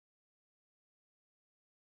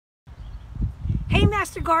Hey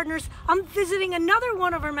Master Gardeners, I'm visiting another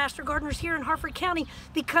one of our Master Gardeners here in Harford County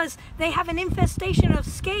because they have an infestation of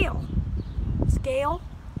scale. Scale?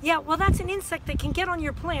 Yeah, well that's an insect that can get on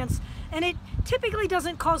your plants, and it typically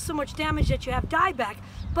doesn't cause so much damage that you have dieback,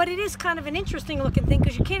 but it is kind of an interesting looking thing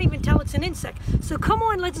because you can't even tell it's an insect. So come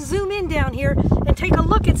on, let's zoom in down here and take a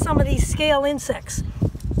look at some of these scale insects.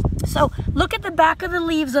 So look at the back of the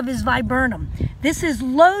leaves of his viburnum. This is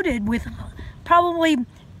loaded with probably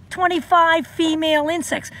 25 female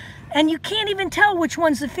insects, and you can't even tell which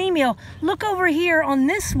one's the female. Look over here on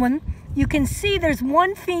this one, you can see there's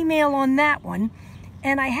one female on that one,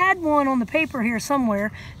 and I had one on the paper here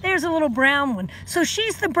somewhere. There's a little brown one, so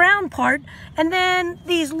she's the brown part, and then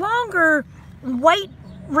these longer white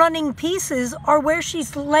running pieces are where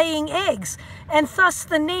she's laying eggs, and thus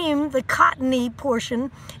the name, the cottony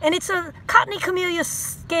portion, and it's a Cottony Camellia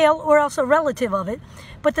Scale or else a relative of it,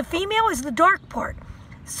 but the female is the dark part.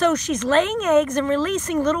 So she's laying eggs and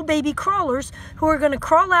releasing little baby crawlers who are going to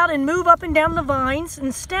crawl out and move up and down the vines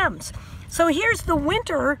and stems. So here's the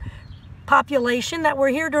winter population that were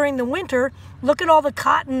here during the winter. Look at all the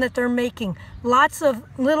cotton that they're making. Lots of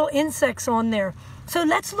little insects on there. So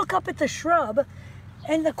let's look up at the shrub.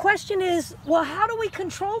 And the question is, well, how do we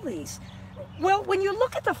control these? Well, when you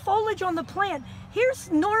look at the foliage on the plant, here's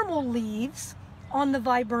normal leaves on the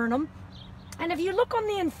viburnum. And if you look on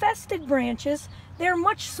the infested branches, they're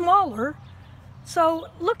much smaller. So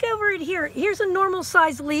look over it here. Here's a normal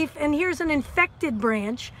size leaf, and here's an infected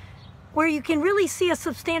branch where you can really see a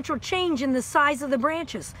substantial change in the size of the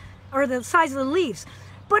branches or the size of the leaves.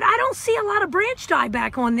 But I don't see a lot of branch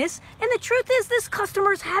dieback on this. And the truth is, this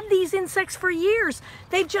customer's had these insects for years.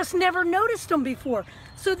 They've just never noticed them before.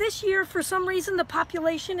 So this year, for some reason, the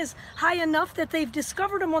population is high enough that they've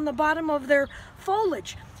discovered them on the bottom of their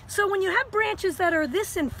foliage. So when you have branches that are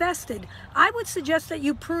this infested, I would suggest that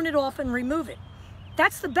you prune it off and remove it.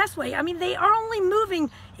 That's the best way. I mean, they are only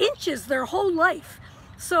moving inches their whole life.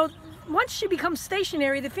 So once she becomes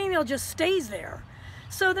stationary, the female just stays there.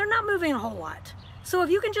 So they're not moving a whole lot. So if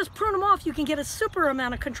you can just prune them off, you can get a super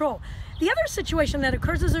amount of control. The other situation that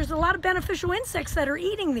occurs is there's a lot of beneficial insects that are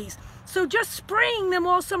eating these. So just spraying them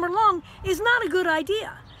all summer long is not a good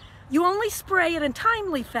idea. You only spray in a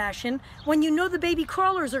timely fashion when you know the baby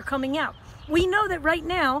crawlers are coming out. We know that right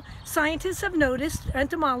now, scientists have noticed,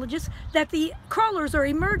 entomologists, that the crawlers are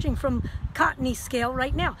emerging from Cottony scale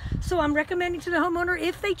right now. So I'm recommending to the homeowner,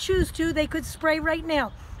 if they choose to, they could spray right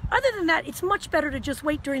now. Other than that, it's much better to just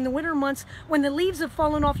wait during the winter months when the leaves have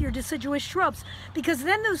fallen off your deciduous shrubs, because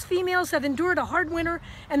then those females have endured a hard winter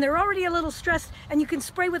and they're already a little stressed, and you can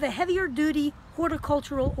spray with a heavier duty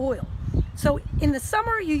horticultural oil. So in the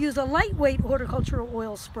summer, you use a lightweight horticultural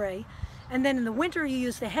oil spray, and then in the winter, you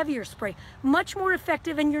use the heavier spray. Much more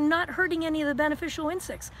effective, and you're not hurting any of the beneficial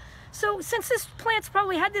insects. So since this plant's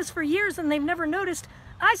probably had this for years and they've never noticed,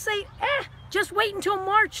 I say, just wait until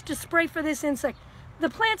March to spray for this insect. The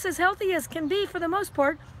plant's as healthy as can be for the most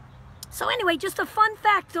part. So anyway, just a fun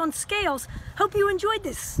fact on scales. Hope you enjoyed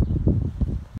this.